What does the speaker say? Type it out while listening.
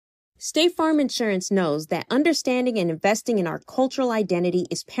State Farm Insurance knows that understanding and investing in our cultural identity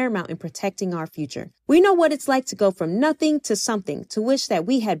is paramount in protecting our future. We know what it's like to go from nothing to something, to wish that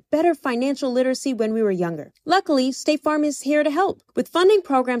we had better financial literacy when we were younger. Luckily, State Farm is here to help with funding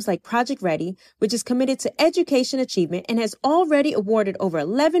programs like Project Ready, which is committed to education achievement and has already awarded over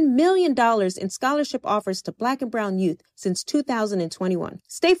 $11 million in scholarship offers to Black and brown youth since 2021.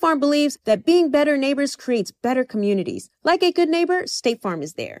 State Farm believes that being better neighbors creates better communities. Like a good neighbor, State Farm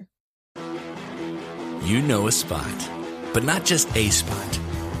is there. You know a spot, but not just a spot,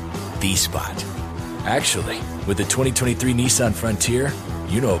 the spot. Actually, with the 2023 Nissan Frontier,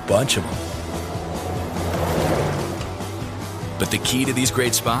 you know a bunch of them. But the key to these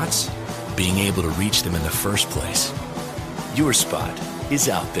great spots? Being able to reach them in the first place. Your spot is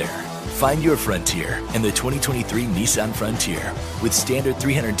out there. Find your Frontier in the 2023 Nissan Frontier with standard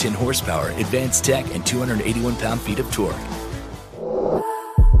 310 horsepower, advanced tech, and 281 pound-feet of torque.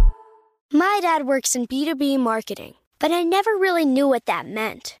 My dad works in B2B marketing, but I never really knew what that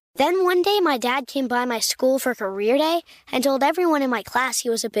meant. Then one day my dad came by my school for career day and told everyone in my class he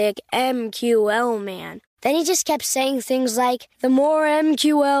was a big MQL man. Then he just kept saying things like, the more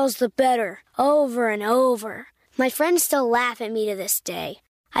MQLs, the better, over and over. My friends still laugh at me to this day.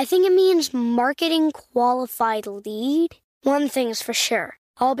 I think it means marketing qualified lead. One thing's for sure,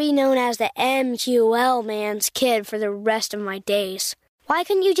 I'll be known as the MQL man's kid for the rest of my days. Why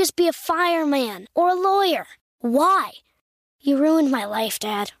couldn't you just be a fireman or a lawyer? Why? You ruined my life,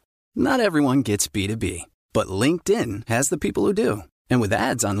 Dad. Not everyone gets B2B, but LinkedIn has the people who do. And with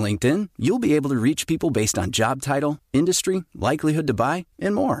ads on LinkedIn, you'll be able to reach people based on job title, industry, likelihood to buy,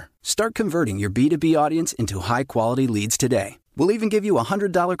 and more. Start converting your B2B audience into high-quality leads today. We'll even give you a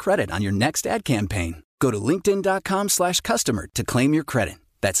 $100 credit on your next ad campaign. Go to linkedin.com/customer to claim your credit.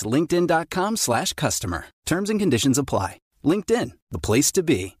 That's linkedin.com/customer. Terms and conditions apply. LinkedIn, the place to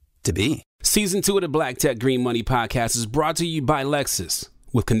be, to be. Season 2 of the Black Tech Green Money podcast is brought to you by Lexus.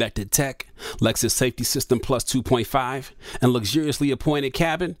 With connected tech, Lexus Safety System Plus 2.5, and luxuriously appointed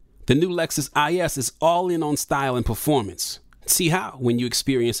cabin, the new Lexus IS is all in on style and performance. See how when you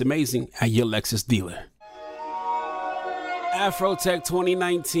experience amazing at your Lexus dealer. Afrotech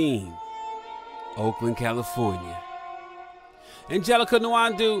 2019, Oakland, California. Angelica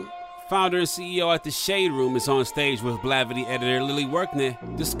Nwandu, founder and CEO at The Shade Room, is on stage with Blavity editor Lily Workner,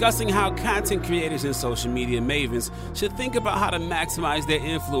 discussing how content creators and social media mavens should think about how to maximize their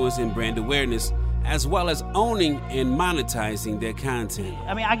influence and brand awareness, as well as owning and monetizing their content.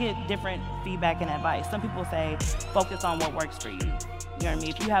 I mean, I get different feedback and advice. Some people say, focus on what works for you. You know what I mean?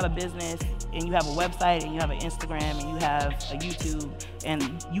 If you have a business and you have a website and you have an Instagram and you have a YouTube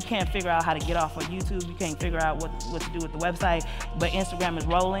and you can't figure out how to get off of YouTube, you can't figure out what to do with the website, but Instagram is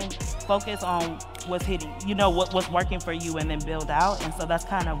rolling, focus on what's hitting, you know, what's working for you, and then build out. And so that's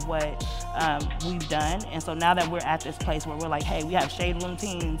kind of what we've done. And so now that we're at this place where we're like, hey, we have Shade Room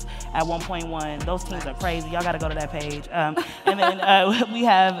teams at 1.1. Those teams are crazy. Y'all got to go to that page. And then we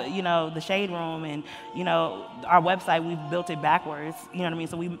have, you know, the Shade Room, and, you know, our website, we've built it backwards. You know what I mean?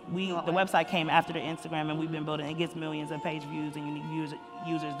 So the website came after the Instagram, and we've been building. It gets millions of page views and unique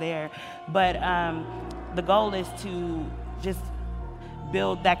users there. But the goal is to just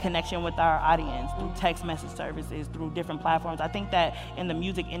build that connection with our audience through text message services, through different platforms. I think that in the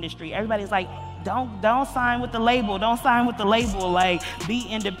music industry, everybody's like, don't sign with the label, like be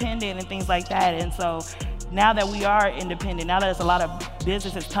independent and things like that. And so now that we are independent, now that there's a lot of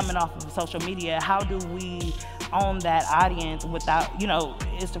businesses coming off of social media, how do we own that audience without, you know,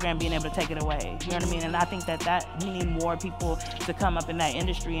 Instagram being able to take it away? You know what I mean? And I think that we need more people to come up in that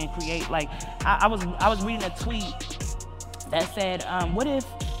industry and create, like, I was reading a tweet that said, what if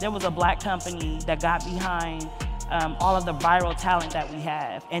there was a Black company that got behind all of the viral talent that we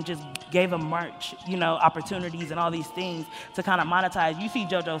have and just gave them merch, you know, opportunities and all these things to kind of monetize. You see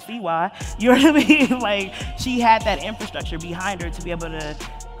JoJo Siwa, you know what I mean? Like, she had that infrastructure behind her to be able to,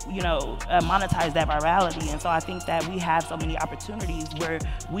 you know, monetize that virality. And so I think that we have so many opportunities where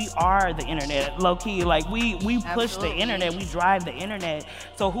we are the internet, low key. Like, we push the internet, we drive the internet.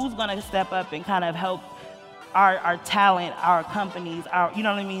 So who's gonna step up and kind of help our talent, our companies, our, you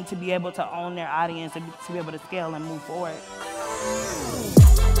know what I mean, to be able to own their audience and to be able to scale and move forward.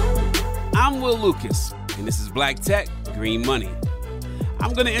 I'm Will Lucas, and this is Black Tech Green Money.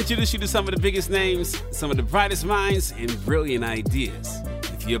 I'm going to introduce you to some of the biggest names, some of the brightest minds, and brilliant ideas.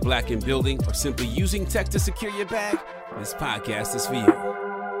 If you're Black in building or simply using tech to secure your bag, this podcast is for you.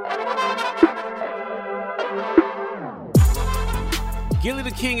 Gillie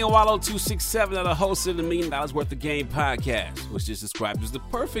the King and Wallo 267 are the hosts of the $1 Million Worth of Game podcast, which is described as the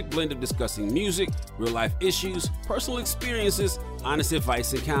perfect blend of discussing music, real-life issues, personal experiences, honest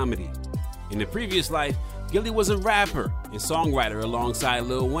advice, and comedy. In the previous life, Gillie was a rapper and songwriter alongside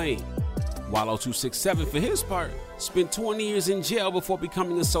Lil Wayne. Wallo 267, for his part, spent 20 years in jail before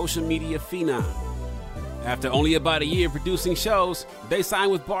becoming a social media phenom. After only about a year producing shows, they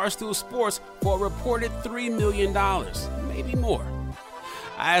signed with Barstool Sports for a reported $3 million, maybe more.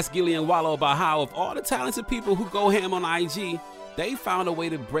 I asked Gillie and Wallo about how, of all the talented people who go ham on IG, they found a way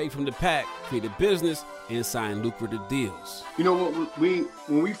to break from the pack, create a business, and sign lucrative deals. You know what?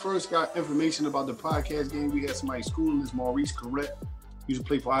 When we first got information about the podcast game, we had somebody schooling us, Maurice Correct. He used to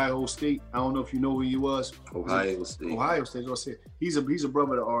play for Ohio State. I don't know if you know who he was. Ohio State. Ohio State. I said he's a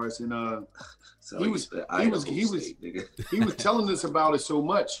brother of ours, and he was telling us about it so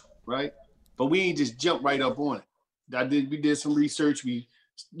much, right? But we ain't just jump right up on it. We did some research. We,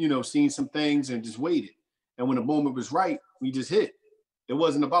 seen some things and just waited. And when the moment was right, we just hit. It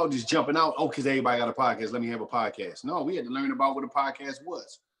wasn't about just jumping out. Oh, because everybody got a podcast. Let me have a podcast. No, we had to learn about what a podcast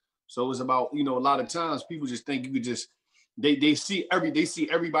was. So it was about, a lot of times people just think you could just. They see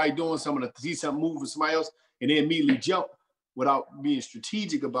everybody doing something, see something move with somebody else, and they immediately jump without being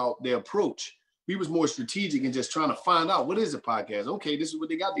strategic about their approach. We was more strategic and just trying to find out what is a podcast. Okay, this is what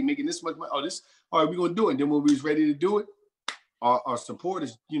they got. They making this much money. All right, we're gonna do it. And then when we was ready to do it, our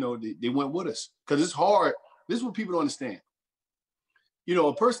supporters, they went with us. Because it's hard. This is what people don't understand.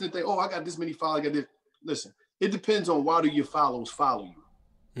 A person that think, I got this many followers, I got this. Listen, it depends on why do your followers follow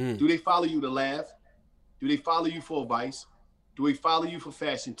you. Do they follow you to laugh? Do they follow you for advice? Do they follow you for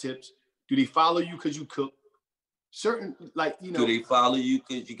fashion tips? Do they follow you because you cook? Certain, Do they follow you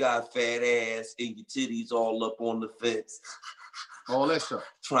because you got fat ass and your titties all up on the fence? All that stuff.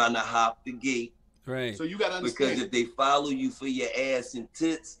 Trying to hop the gate. Right. So you got to understand. Because if they follow you for your ass and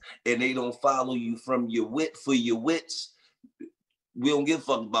tits and they don't follow you from your wit for your wits, we don't give a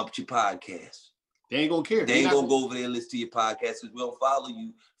fuck about your podcast. They ain't gonna care. They ain't gonna go over there and listen to your podcast because we don't follow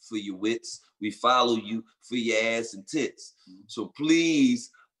you for your wits. We follow you for your ass and tits. So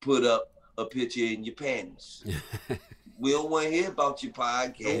please put up a picture in your panties. We don't want to hear about your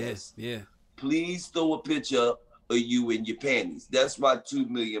podcast. Yeah. Please throw a picture up of you in your panties. That's why 2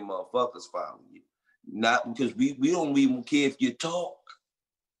 million motherfuckers follow you. Not because we don't even care if you talk.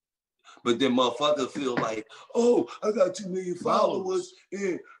 But then motherfuckers feel like, I got 2 million followers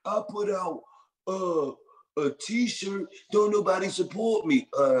and I put out a t-shirt, don't nobody support me.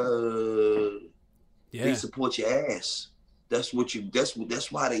 They support your ass. That's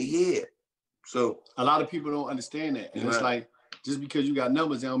why they here. So a lot of people don't understand that. And It's like, just because you got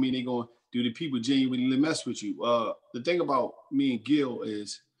numbers, that don't mean they gonna do the people genuinely mess with you. The thing about me and Gil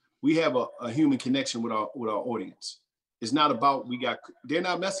is we have a human connection with our audience. It's not about they're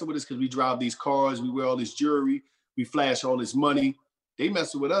not messing with us because we drive these cars, we wear all this jewelry, we flash all this money. They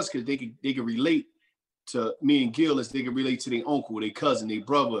messing with us because they can relate to me and Gil as they can relate to their uncle, their cousin, their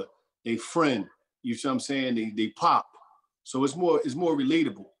brother, their friend. You see what I'm saying? They pop. So it's more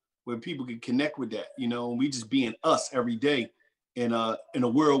relatable where people can connect with that, and we just being us every day in a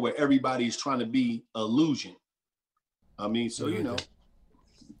world where everybody is trying to be illusion.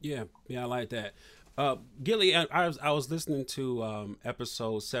 Yeah, I like that. Gillie, I was listening to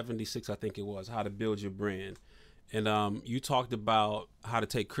episode 76, I think it was, How to Build Your Brand. And you talked about how to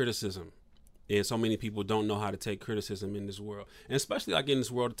take criticism. And so many people don't know how to take criticism in this world. And especially like in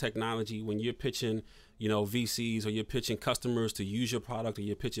this world of technology, when you're pitching, VCs, or you're pitching customers to use your product, or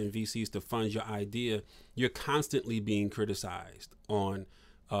you're pitching VCs to fund your idea, you're constantly being criticized on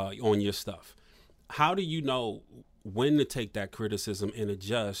your stuff. How do you know when to take that criticism and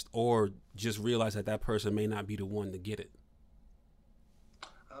adjust, or just realize that person may not be the one to get it?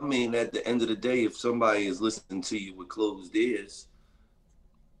 I mean, at the end of the day, if somebody is listening to you with closed ears,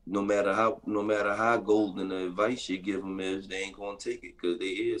 no matter how golden the advice you give them is, they ain't gonna take it because their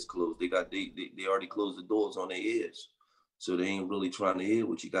ears closed. They already closed the doors on their ears, so they ain't really trying to hear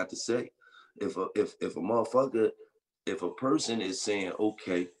what you got to say. If a person is saying,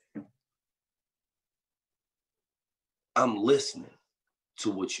 okay, I'm listening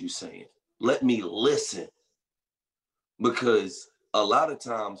to what you're saying. Let me listen, because a lot of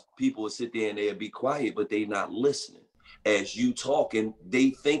times people will sit there and they'll be quiet, but they not listening. As you talking, they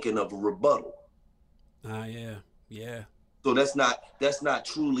thinking of a rebuttal. Yeah. So that's not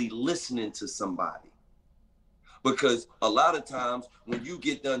truly listening to somebody, because a lot of times when you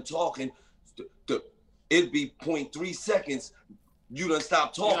get done talking, it'd be 0.3 seconds. You done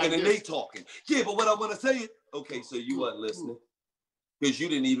stop talking and they talking. Yeah, but what I want to say is, okay, so you wasn't listening because you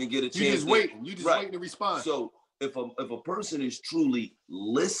didn't even get a chance. You just waiting to respond. So if a person is truly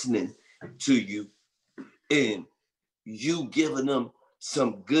listening to you and you giving them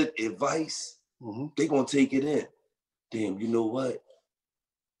some good advice, they're gonna take it in. Damn, you know what?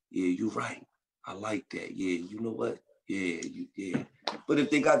 Yeah, you're right. I like that. Yeah, you know what? Yeah. But if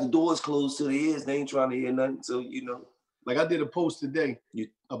they got the doors closed to their ears, they ain't trying to hear nothing. So, you know. Like I did a post today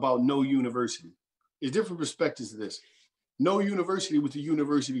about No University. There's different perspectives to this. No University was the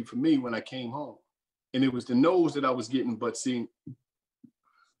university for me when I came home. And it was the no's that I was getting, but see,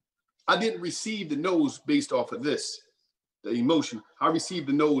 I didn't receive the no's based off of this, the emotion. I received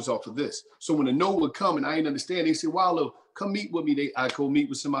the no's off of this. So when a no would come and I didn't understand, they said, Wallo, come meet with me. I go meet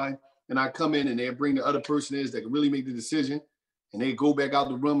with somebody and I come in and they bring the other person in that can really make the decision. And they go back out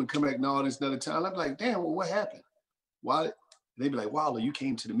the room and come back, no, this another time. I'm like, damn, well, what happened? Why? They be like, Wallo, you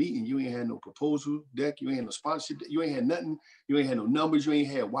came to the meeting. You ain't had no proposal deck. You ain't had no sponsorship. You ain't had nothing. You ain't had no numbers. You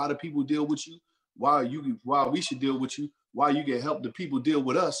ain't had why do people deal with you? Why we should deal with you? Why you get help the people deal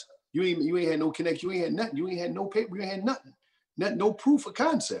with us? You ain't had no connection. You ain't had nothing. You ain't had no paper. You ain't had nothing. No proof of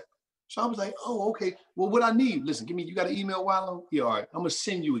concept. So I was like, oh, okay. Well, what I need, listen, you got an email, Wallo? Yeah, all right. I'm gonna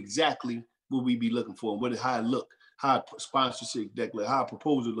send you exactly what we be looking for and how it look, how a sponsorship deck look, how a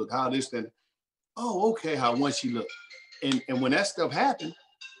proposal look, how this, then. Oh, okay, how once you look. And when that stuff happened,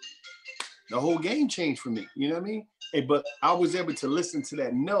 the whole game changed for me. You know what I mean? But I was able to listen to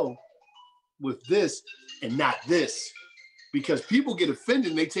that no with this and not this. Because people get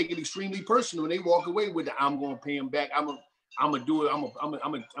offended and they take it extremely personal and they walk away with the, I'm gonna pay them back. I'm gonna do it. I'm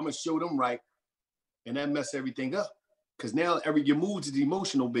gonna show them right. And that mess everything up. Because now your moods is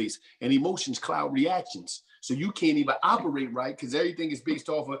emotional based and emotions cloud reactions. So you can't even operate right because everything is based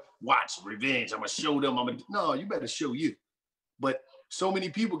off of watch, revenge. I'm gonna show them. No, you better show you. But so many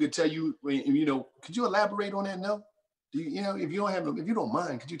people could tell you, you know, could you elaborate on that? No, you know, if you don't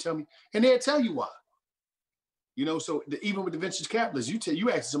mind, could you tell me? And they'll tell you why. You know, so even with the venture capitalists,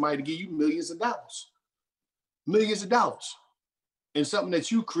 you ask somebody to give you millions of dollars, and something that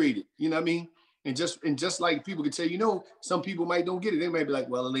you created. You know what I mean? And just like people could say, you know, some people don't get it. They might be like,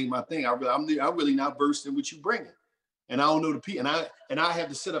 well, it ain't my thing. I'm really not versed in what you bringing, and I don't know the people. And I have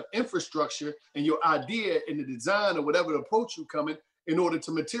to set up infrastructure and your idea and the design or whatever the approach you coming in order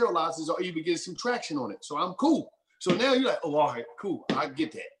to materialize this or even get some traction on it. So I'm cool. So now you're like, oh, all right, cool. I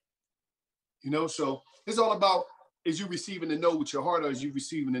get that. You know, so it's all about, is you receiving the no with your heart or is you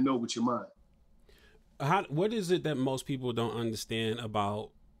receiving the no with your mind? What is it that most people don't understand about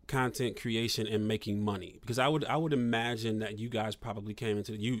content creation and making money? Because I would imagine that you guys probably came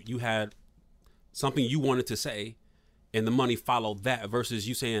into you had something you wanted to say and the money followed that versus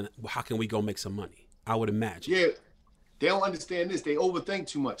you saying, well, how can we go make some money? I would imagine. Yeah, they don't understand this. They overthink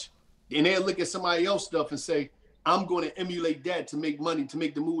too much. And they'll look at somebody else's stuff and say, I'm going to emulate that to make money, to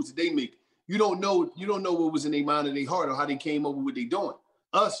make the moves that they make. You don't know what was in their mind and their heart or how they came up with what they doing.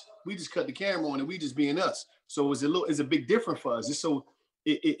 Us, we just cut the camera on and we just being us. So it's a big difference for us. It's so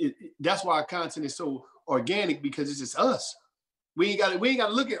that's why our content is so organic because it's just us. We ain't got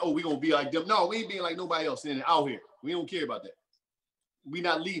to look at, oh, we gonna be like them. No, we ain't being like nobody else in out here. We don't care about that. We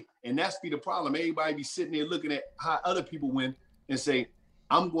not leave, and that's be the problem. Everybody be sitting there looking at how other people win and say,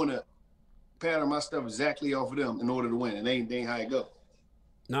 I'm gonna pattern my stuff exactly off of them in order to win, and they ain't how it go.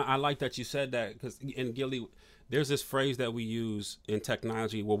 Now, I like that you said that because in Gilly, there's this phrase that we use in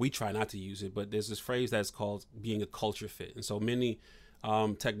technology. Well, we try not to use it, but there's this phrase that's called being a culture fit. And so many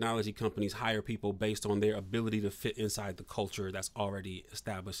technology companies hire people based on their ability to fit inside the culture that's already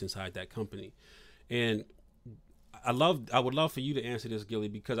established inside that company. And I would love for you to answer this, Gilly,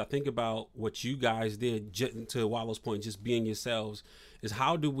 because I think about what you guys did, to Wallo's point, just being yourselves, is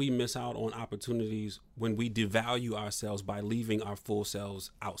how do we miss out on opportunities when we devalue ourselves by leaving our full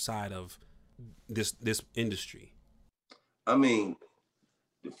selves outside of this industry? I mean,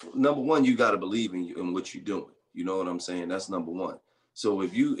 number one, you got to believe in what you're doing. You know what I'm saying? That's number one. So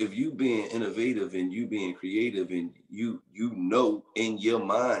if you being innovative and you being creative and you know in your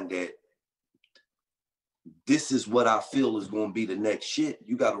mind that this is what I feel is going to be the next shit,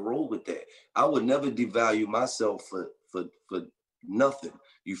 you got to roll with that. I would never devalue myself for nothing.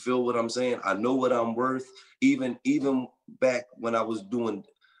 You feel what I'm saying? I know what I'm worth. Even back when I was doing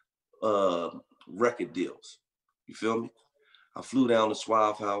record deals, you feel me? I flew down to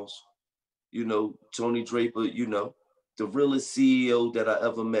Suave House, you know, Tony Draper, you know, the realest CEO that I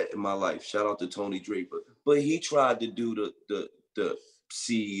ever met in my life. Shout out to Tony Draper. But he tried to do the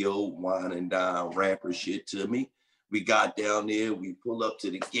CEO wine and dine rapper shit to me. We got down there, we pull up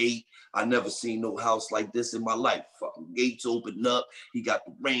to the gate. I never seen no house like this in my life. Fucking gates open up. He got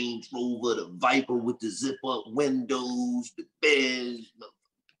the Range Rover, the Viper with the zip up windows, the Benz, the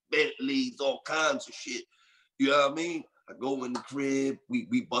Bentleys, all kinds of shit. You know what I mean? I go in the crib,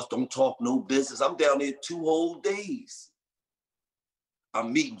 we bust, don't talk no business. I'm down there 2 whole days.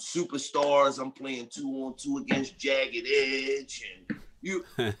 I'm meeting superstars. I'm playing 2-on-2 against Jagged Edge.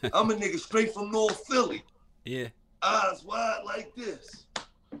 And I'm a nigga straight from North Philly. Yeah. Eyes wide like this.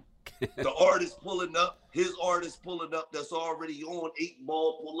 The artist pulling up, his artist pulling up that's already on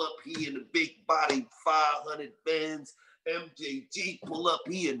 8-ball pull up. He in the big body 500 Benz. MJG pull up.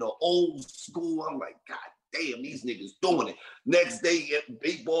 He in the old school. I'm like, God damn, these niggas doing it. Next day,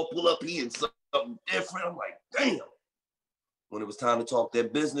 8-ball pull up. He in something different. I'm like, damn. When it was time to talk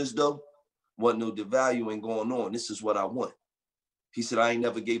that business, though, wasn't no devaluing going on. This is what I want. He said, I ain't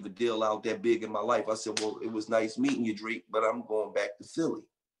never gave a deal out that big in my life. I said, well, it was nice meeting you, Drake, but I'm going back to Philly.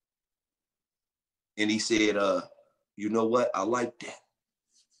 And he said, you know what? I like that.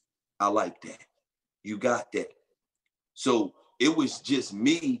 I like that. You got that. So it was just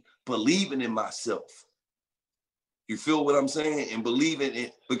me believing in myself. You feel what I'm saying? And believing in,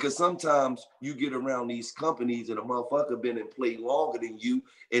 because sometimes you get around these companies and a motherfucker been in play longer than you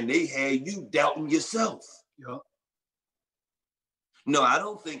and they had you doubting yourself. Yeah. No, I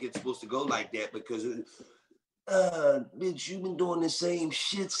don't think it's supposed to go like that because, bitch, you've been doing the same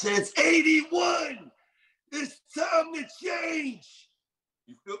shit since 81. It's time to change.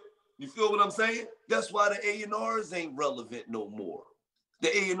 You feel what I'm saying? That's why the A&Rs ain't relevant no more. The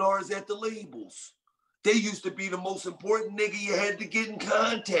A&Rs at the labels. They used to be the most important nigga you had to get in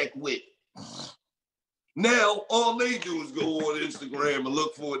contact with. Now, all they do is go on Instagram and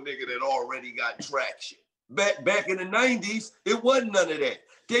look for a nigga that already got traction. Back in the 90s, it wasn't none of that.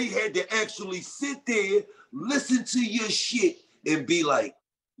 They had to actually sit there, listen to your shit, and be like,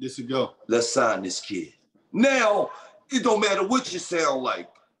 this will go. Let's sign this kid. Now, it don't matter what you sound like.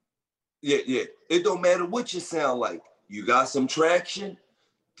 Yeah. It don't matter what you sound like. You got some traction.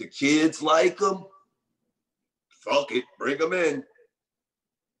 The kids like them. Fuck it, bring them in.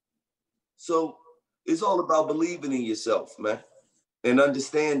 So it's all about believing in yourself, man. And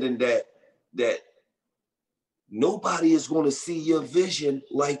understanding that nobody is going to see your vision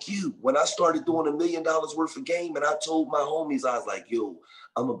like you. When I started doing $1 million worth of game and I told my homies, I was like, yo,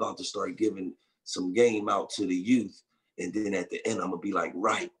 I'm about to start giving some game out to the youth. And then at the end, I'm going to be like,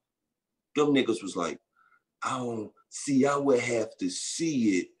 right. Them niggas was like, I would have to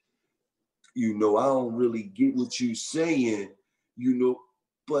see it. You know, I don't really get what you saying, you know,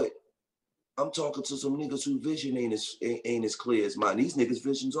 but I'm talking to some niggas whose vision ain't as clear as mine. These niggas'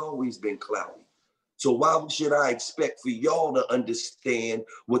 vision's always been cloudy. So why should I expect for y'all to understand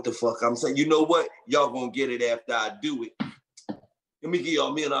what the fuck I'm saying? You know what? Y'all gonna get it after I do it. Let me give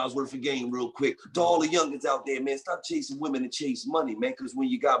y'all $1 million worth of game real quick. To all the youngins out there, man, stop chasing women and chase money, man, because when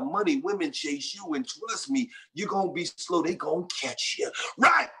you got money, women chase you, and trust me, you're gonna be slow. They gonna catch you,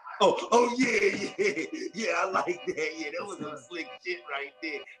 right? Oh yeah, I like that. Yeah, that was some slick shit right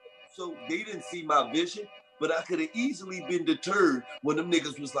there. So they didn't see my vision, but I could have easily been deterred when them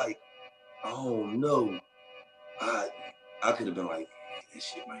niggas was like, oh no. I could have been like, this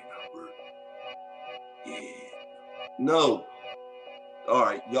shit might not work. Yeah. No. All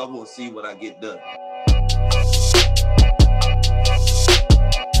right, y'all gonna see when I get done.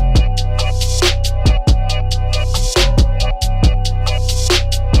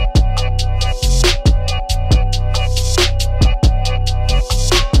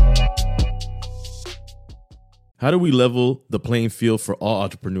 How do we level the playing field for all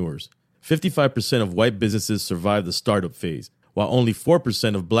entrepreneurs? 55% of white businesses survive the startup phase, while only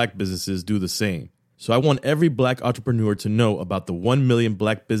 4% of black businesses do the same. So I want every black entrepreneur to know about the 1 Million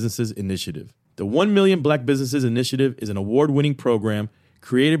Black Businesses Initiative. The 1 Million Black Businesses Initiative is an award-winning program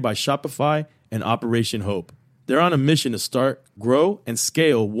created by Shopify and Operation Hope. They're on a mission to start, grow, and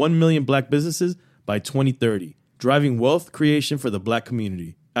scale 1 million black businesses by 2030, driving wealth creation for the black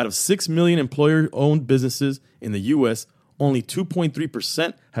community. Out of 6 million employer-owned businesses in the U.S., only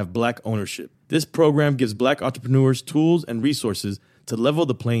 2.3% have black ownership. This program gives black entrepreneurs tools and resources to level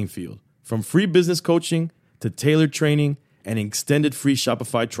the playing field, from free business coaching to tailored training and an extended free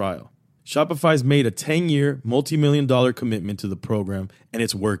Shopify trial. Shopify's made a 10-year, multi-million-dollar commitment to the program, and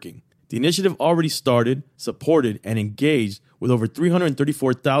it's working. The initiative already started, supported, and engaged with over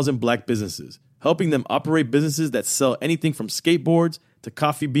 334,000 black businesses, helping them operate businesses that sell anything from skateboards to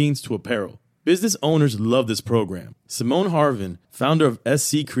coffee beans to apparel. Business owners love this program. Simone Harvin, founder of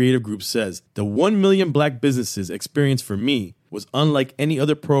SC Creative Group, says, the 1 million black businesses experience for me was unlike any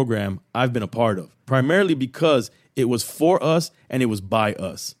other program I've been a part of, primarily because it was for us and it was by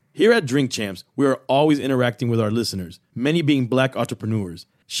us. Here at Drink Champs, we are always interacting with our listeners, many being black entrepreneurs.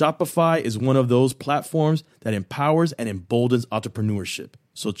 Shopify is one of those platforms that empowers and emboldens entrepreneurship.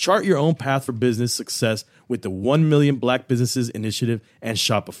 So chart your own path for business success with the 1 Million Black Businesses Initiative and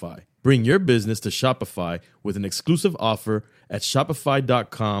Shopify. Bring your business to Shopify with an exclusive offer at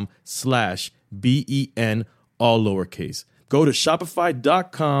shopify.com/BEN, all lowercase. Go to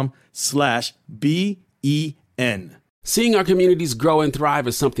shopify.com/BEN. Seeing our communities grow and thrive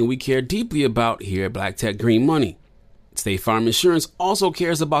is something we care deeply about here at Black Tech Green Money. State Farm Insurance also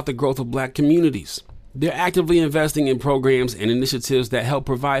cares about the growth of Black communities. They're actively investing in programs and initiatives that help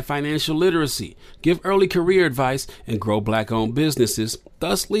provide financial literacy, give early career advice, and grow Black-owned businesses,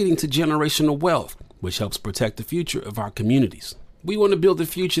 thus leading to generational wealth, which helps protect the future of our communities. We want to build a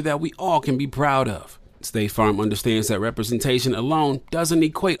future that we all can be proud of. State Farm understands that representation alone doesn't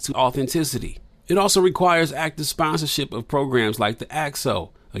equate to authenticity. It also requires active sponsorship of programs like the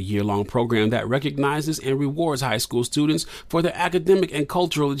AXO, a year-long program that recognizes and rewards high school students for their academic and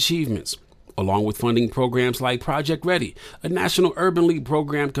cultural achievements, along with funding programs like Project Ready, a National Urban League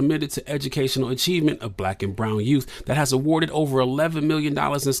program committed to educational achievement of Black and brown youth that has awarded over $11 million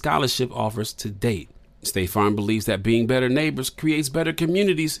in scholarship offers to date. State Farm believes that being better neighbors creates better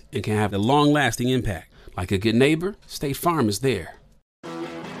communities and can have a long-lasting impact. Like a good neighbor, State Farm is there.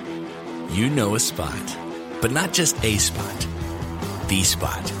 You know a spot, but not just a spot, the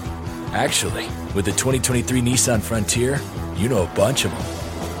spot. Actually, with the 2023 Nissan Frontier, you know a bunch of them.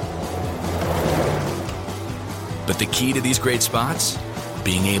 But the key to these great spots?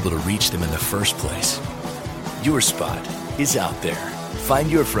 Being able to reach them in the first place. Your spot is out there. Find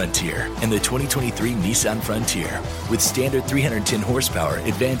your Frontier in the 2023 Nissan Frontier with standard 310 horsepower,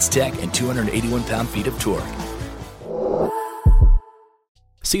 advanced tech, and 281 pound-feet of torque.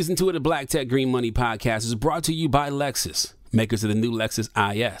 Season 2 of the Black Tech Green Money podcast is brought to you by Lexus, makers of the new Lexus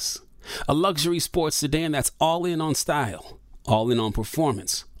IS, a luxury sports sedan that's all in on style, all in on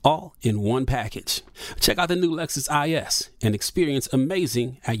performance, all in one package. Check out the new Lexus IS and experience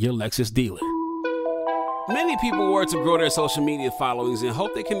amazing at your Lexus dealer. Many people work to grow their social media followings and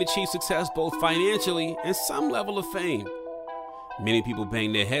hope they can achieve success both financially and some level of fame. Many people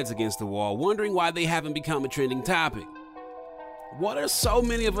bang their heads against the wall, wondering why they haven't become a trending topic. What are so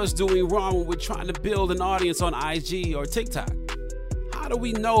many of us doing wrong when we're trying to build an audience on IG or TikTok? How do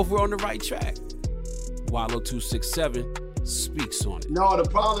we know if we're on the right track? Wallow267 speaks on it. No, the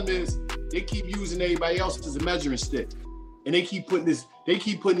problem is they keep using everybody else as a measuring stick. And they keep putting this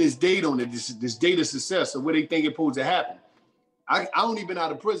date on it, this date of success of where they think it's supposed to happen. I only been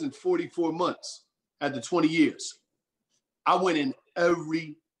out of prison 44 months after 20 years. I went in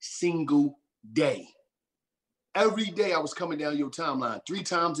every single day. Every day I was coming down your timeline. 3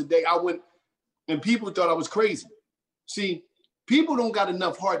 times a day I went, and people thought I was crazy. See, people don't got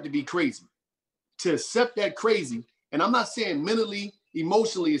enough heart to be crazy, to accept that crazy. And I'm not saying mentally,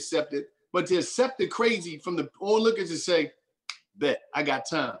 emotionally accept it, but to accept the crazy from the onlookers and say, bet, I got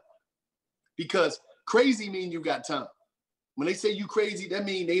time. Because crazy means you got time. When they say you crazy, that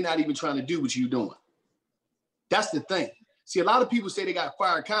means they not even trying to do what you doing. That's the thing. See, a lot of people say they got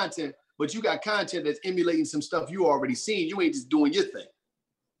fire content, but you got content that's emulating some stuff you already seen. You ain't just doing your thing.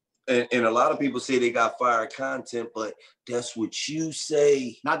 And a lot of people say they got fire content, but that's what you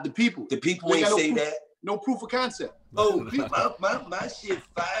say. Not the people. The people ain't say that. No proof of concept. Oh, my shit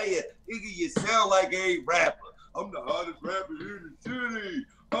fire. Nigga, you sound like a rapper. I'm the hottest rapper in the city.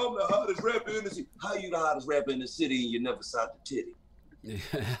 I'm the hottest rapper in the city. How you the hottest rapper in the city and you never saw the titty?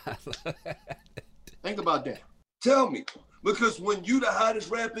 Think about that. Tell me. Because when you the hottest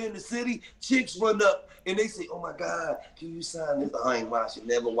rapper in the city, chicks run up and they say, oh my God, can you sign this? I ain't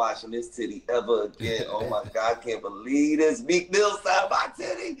never washing this titty ever again. Oh my God, I can't believe this. Meek Mill signed my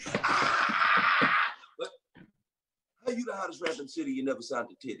titty. Ah! But how you the hottest rapper in the city, you never signed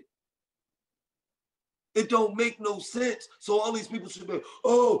the titty? It don't make no sense. So all these people should be,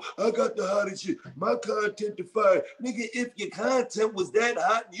 oh, I got the hottest shit. My content to fire. Nigga, if your content was that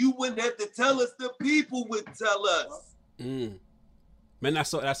hot, you wouldn't have to tell us. The people would tell us. Man, that's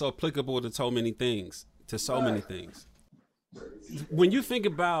so applicable to so many things. Many things. When you think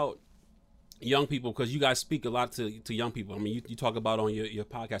about young people, because you guys speak a lot to young people. I mean, you talk about on your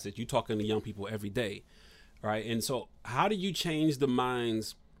podcast that you talking to young people every day, right? And so how do you change the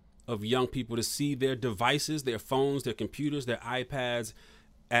minds of young people to see their devices, their phones, their computers, their iPads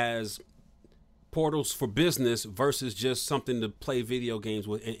as portals for business versus just something to play video games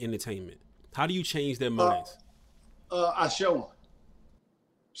with and entertainment? How do you change their minds? I show them.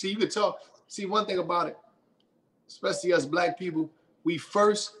 See, you could talk. See, one thing about it, especially us black people, we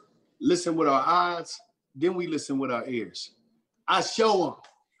first listen with our eyes, then we listen with our ears. I show them.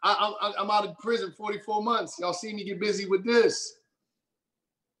 I'm out of prison 44 months. Y'all see me get busy with this.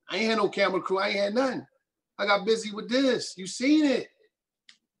 I ain't had no camera crew. I ain't had nothing. I got busy with this. You seen it.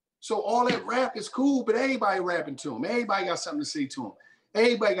 So all that rap is cool, but everybody rapping to him. Everybody got something to say to him.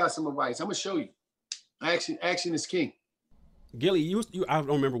 Everybody got some advice. I'm gonna show you. Action is king. Gillie, you I don't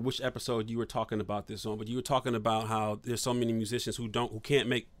remember which episode you were talking about this on, but you were talking about how there's so many musicians who can't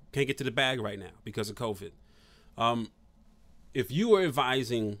get to the bag right now because of COVID. If you were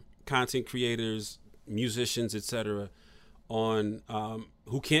advising content creators, musicians, etc., on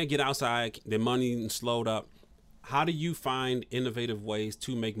who can't get outside, their money slowed up, how do you find innovative ways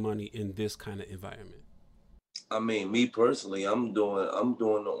to make money in this kind of environment? I mean, me personally, I'm doing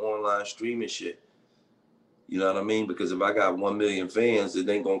the online streaming shit. You know what I mean? Because if I got 1 million fans, it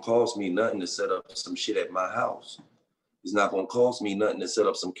ain't gonna cost me nothing to set up some shit at my house. It's not gonna cost me nothing to set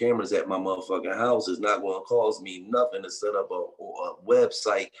up some cameras at my motherfucking house. It's not gonna cost me nothing to set up a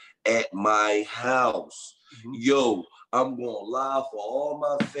website at my house. Mm-hmm. Yo, I'm going live for all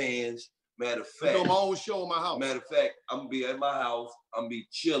my fans. Matter of fact, I'm doing my own show in my house. Matter of fact, I'm gonna be at my house. I'm gonna be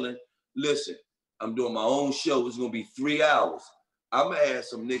chilling. Listen, I'm doing my own show. It's gonna be 3 hours. I'm gonna have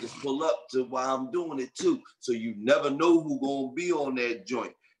some niggas pull up to while I'm doing it too. So you never know who gonna be on that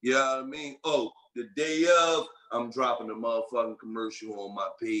joint. You know what I mean? Oh, the day of, I'm dropping a motherfucking commercial on my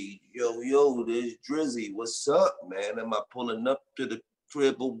page. Yo, there's Drizzy. What's up, man? Am I pulling up to the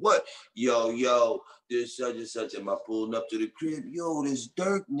crib or what? Yo, there's such and such. Am I pulling up to the crib? Yo, this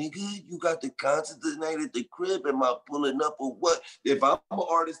Dirk, nigga. You got the concert tonight at the crib. Am I pulling up or what? If I'm an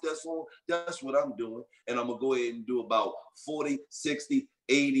artist that's on, that's what I'm doing. And I'm going to go ahead and do about 40, 60,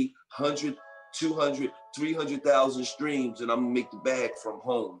 80, 100, 200, 300,000 streams. And I'm going to make the bag from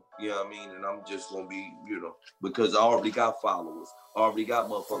home. You know what I mean? And I'm just going to be, because I already got followers. I already got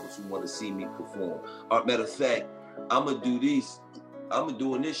motherfuckers who want to see me perform. Matter of fact, I'm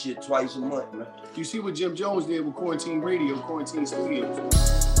doing this shit twice a month, man. You see what Jim Jones did with Quarantine Radio, Quarantine Studios.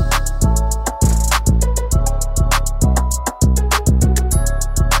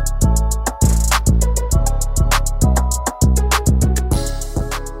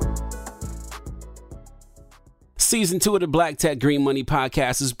 Season 2 of the Black Tech Green Money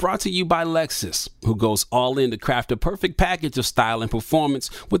podcast is brought to you by Lexus, who goes all in to craft a perfect package of style and performance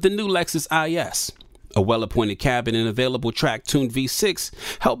with the new Lexus IS. A well-appointed cabin and available track-tuned V6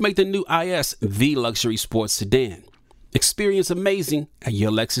 help make the new IS the luxury sports sedan. Experience amazing at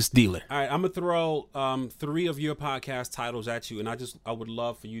your Lexus dealer. All right, I'm going to throw 3 of your podcast titles at you, and I would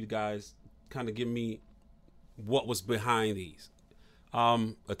love for you guys kind of give me what was behind these.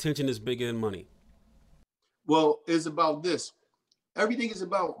 Attention is bigger than money. Well, it's about this. Everything is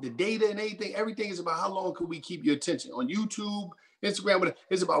about the data and everything. Everything is about how long can we keep your attention. On YouTube, Instagram,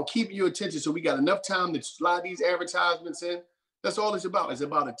 it's about keeping your attention so we got enough time to slide these advertisements in. That's all it's about. It's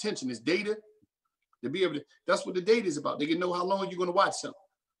about attention. It's data. To be able to, that's what the data is about. They can know how long you're going to watch something.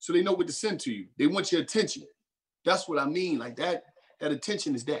 So they know what to send to you. They want your attention. That's what I mean. Like that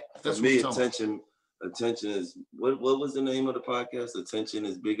attention is that. That's for me, attention is, what was the name of the podcast? Attention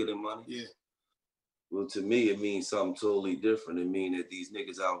is bigger than money? Yeah. Well, to me, it means something totally different. It means that these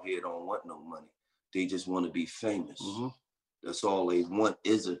niggas out here don't want no money. They just want to be famous. Mm-hmm. That's all they want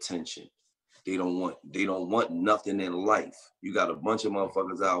is attention. They don't want nothing in life. You got a bunch of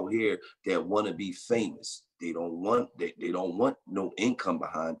motherfuckers out here that want to be famous. They don't want no income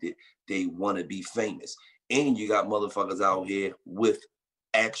behind it. They want to be famous. And you got motherfuckers out here with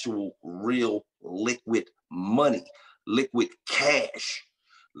actual real liquid money, liquid cash.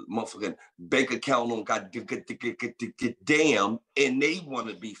 Motherfucking bank account on got damn, and they want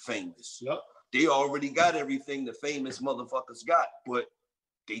to be famous. Yep. They already got everything the famous motherfuckers got, but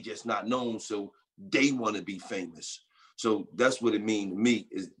they just not known, so they want to be famous. So that's what it means to me,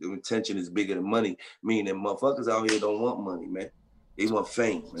 is the attention is bigger than money, meaning motherfuckers out here don't want money, man. They want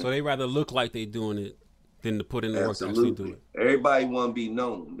fame, man. So they rather look like they doing it than to put in the work to actually do it. Everybody want to be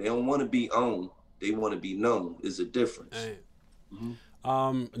known. They don't want to be owned. They want to be known. It's a difference. Mm-hmm.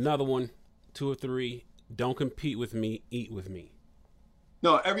 Another one, 2 or 3, don't compete with me, eat with me.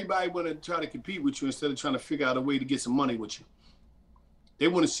 No, everybody want to try to compete with you instead of trying to figure out a way to get some money with you. They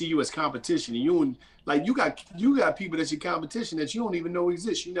want to see you as competition, and you got people that's your competition that you don't even know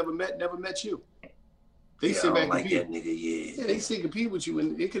exist. You never met you. They sit back and compete. That nigga, yeah, they sit compete with you,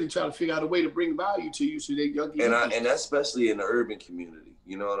 and they could try to figure out a way to bring value to you, so they and especially in the urban community.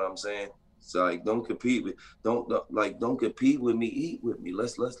 You know what I'm saying? So like, don't compete with me, eat with me.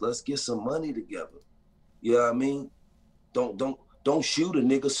 Let's get some money together. You know what I mean? Don't shoot a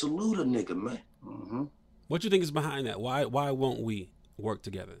nigga, salute a nigga, man. Mm-hmm. What you think is behind that? Why won't we work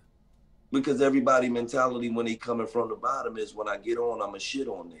together? Because everybody mentality when they coming from the bottom is, when I get on, I'ma shit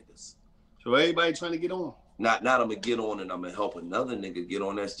on niggas. So everybody trying to get on. Not I'm gonna get on and I'm gonna help another nigga get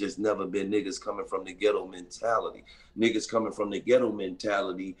on. That's just never been niggas coming from the ghetto mentality. Niggas coming from the ghetto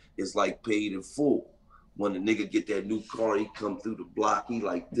mentality is like paid in full. When the nigga get that new car, he come through the block, he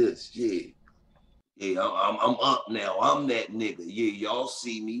like this, yeah, I'm up now, I'm that nigga, yeah, y'all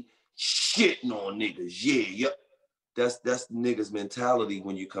see me shitting on niggas, yeah. That's niggas mentality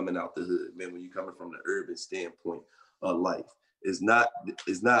when you coming out the hood, man. When you coming from the urban standpoint of life, it's not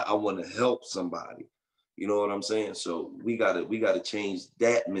I want to help somebody. You know what I'm saying? So we gotta change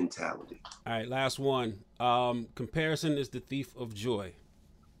that mentality. All right, last one. Comparison is the thief of joy.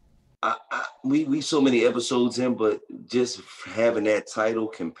 We so many episodes in, but just having that title,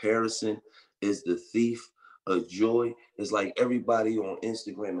 comparison is the thief of joy. It's like everybody on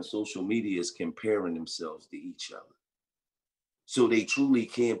Instagram and social media is comparing themselves to each other. So they truly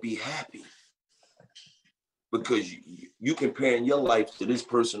can't be happy. Because you comparing your life to this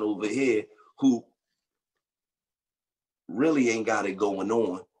person over here who really ain't got it going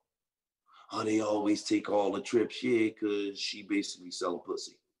on. Oh, they always take all the trips, yeah, because she basically selling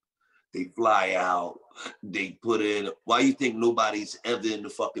pussy. They fly out, they put in, why you think nobody's ever in the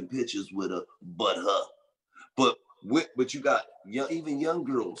fucking pictures with her but her? But you got even young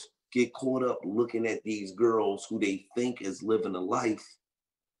girls get caught up looking at these girls who they think is living a life,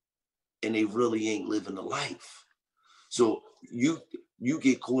 and they really ain't living a life. So you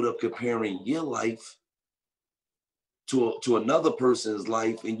get caught up comparing your life to another person's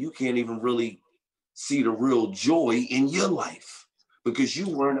life, and you can't even really see the real joy in your life because you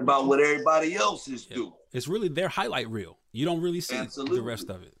worrying about what everybody else is doing. It's really their highlight reel. You don't really see the rest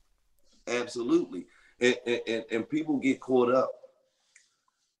of it. Absolutely. And people get caught up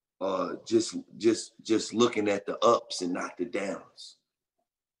just looking at the ups and not the downs.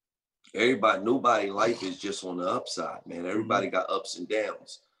 Nobody life is just on the upside, man. Everybody got ups and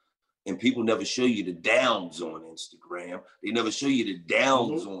downs. And people never show you the downs on Instagram. They never show you the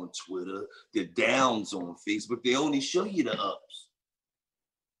downs on Twitter, the downs on Facebook. They only show you the ups.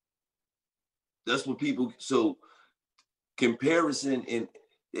 That's what people, so comparison, and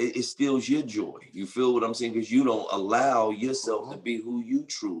it steals your joy. You feel what I'm saying? Because you don't allow yourself to be who you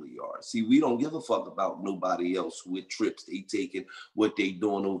truly are. See, we don't give a fuck about nobody else with trips they taking, what they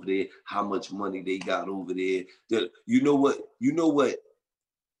doing over there, how much money they got over there. You know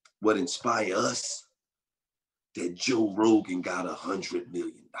what inspire us? That Joe Rogan got $100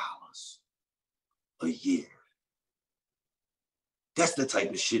 million a year. That's the type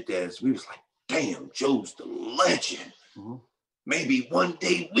of shit we was like, damn, Joe's the legend. Maybe one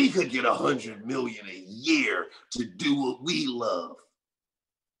day we could get $100 million a year to do what we love.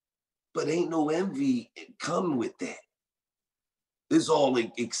 But ain't no envy come with that. It's all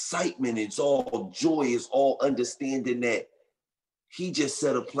excitement. It's all joy. It's all understanding that he just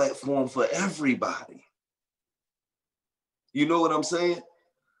set a platform for everybody. You know what I'm saying?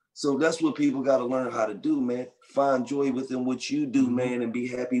 So that's what people got to learn how to do, man. Find joy within what you do, man, and be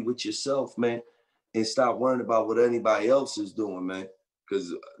happy with yourself, man. And stop worrying about what anybody else is doing, man.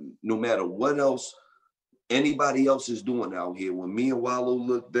 Because no matter what else anybody else is doing out here, when me and Wallow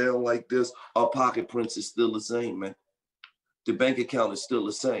look down like this, our pocket prints is still the same, man. The bank account is still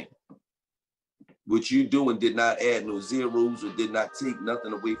the same. What you doing did not add no zeros or did not take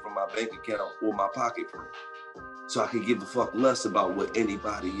nothing away from my bank account or my pocket print. So I can give a fuck less about what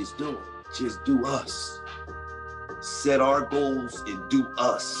anybody is doing. Just do us. Set our goals and do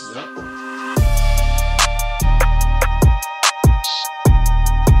us.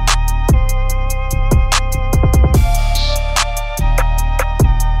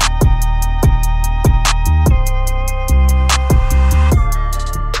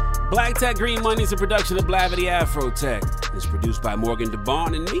 Black Tech Green Money is a production of Blavity Afrotech. It's produced by Morgan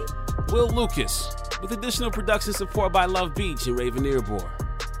DeBarn and me, Will Lucas, with additional production support by Love Beach and Raven Earbor.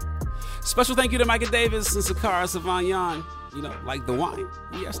 Special thank you to Micah Davis and Sakara Savanyan. You know, like the wine.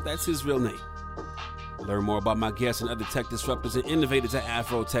 Yes, that's his real name. Learn more about my guests and other tech disruptors and innovators at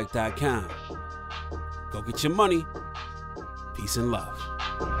afrotech.com. Go get your money. Peace and love.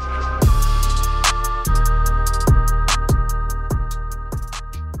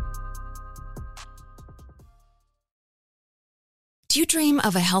 Do you dream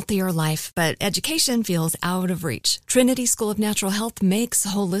of a healthier life, but education feels out of reach? Trinity School of Natural Health makes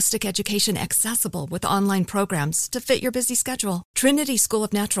holistic education accessible with online programs to fit your busy schedule. Trinity School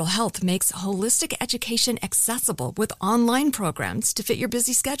of Natural Health makes holistic education accessible with online programs to fit your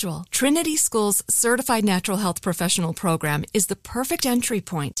busy schedule. Trinity School's Certified Natural Health Professional Program is the perfect entry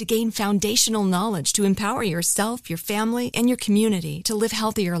point to gain foundational knowledge to empower yourself, your family, and your community to live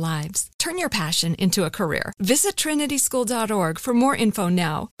healthier lives. Turn your passion into a career. Visit trinityschool.org for more info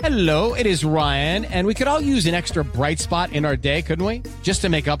now. Hello, it is Ryan, and we could all use an extra bright spot in our day, couldn't we? Just to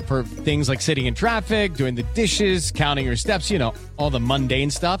make up for things like sitting in traffic, doing the dishes, counting your steps, you know, all the mundane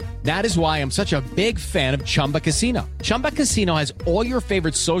stuff. That is why I'm such a big fan of Chumba Casino. Chumba Casino has all your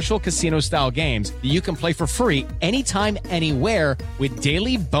favorite social casino-style games that you can play for free anytime, anywhere with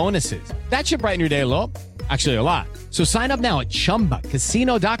daily bonuses. That should brighten your day a little. Actually, a lot. So sign up now at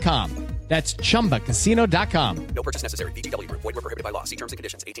ChumbaCasino.com. That's ChumbaCasino.com. No purchase necessary. VGW Group. Void where prohibited by law. See terms and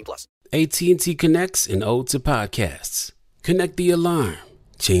conditions. 18+. AT&T connects an ode to podcasts. Connect the alarm.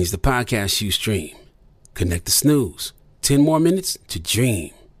 Change the podcast you stream. Connect the snooze. 10 more minutes to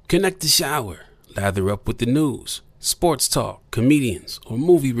dream. Connect the shower. Lather up with the news, sports talk, comedians, or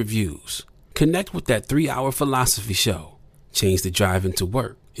movie reviews. Connect with that 3-hour philosophy show. Change the drive into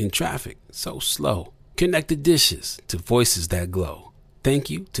work in traffic so slow. Connect the dishes to voices that glow.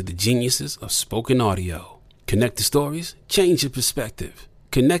 Thank you to the geniuses of spoken audio. Connect the stories, change your perspective.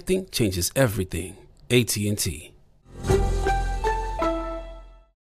 Connecting changes everything. AT&T.